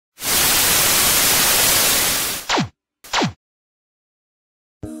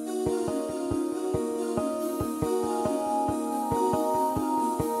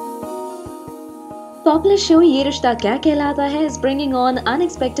popular show Ye Rishta Kya Khelata Hai is bringing on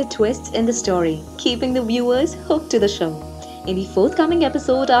unexpected twists in the story, keeping the viewers hooked to the show. In the forthcoming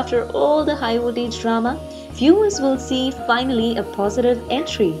episode, after all the high voltage drama, viewers will see finally a positive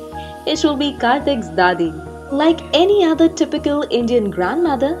entry. It will be Karthik's Dadi. Like any other typical Indian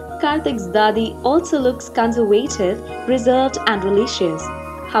grandmother, Karthik's Dadi also looks conservative, reserved, and religious.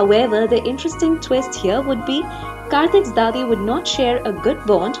 However, the interesting twist here would be Karthik's Dadi would not share a good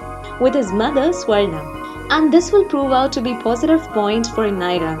bond with his mother Swarna. And this will prove out to be positive point for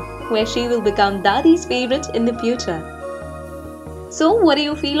Naira, where she will become Dadi's favorite in the future. So what do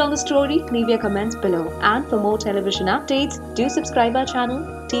you feel on the story? Leave your comments below. And for more television updates, do subscribe our channel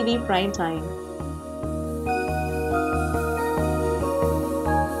TV Prime Time.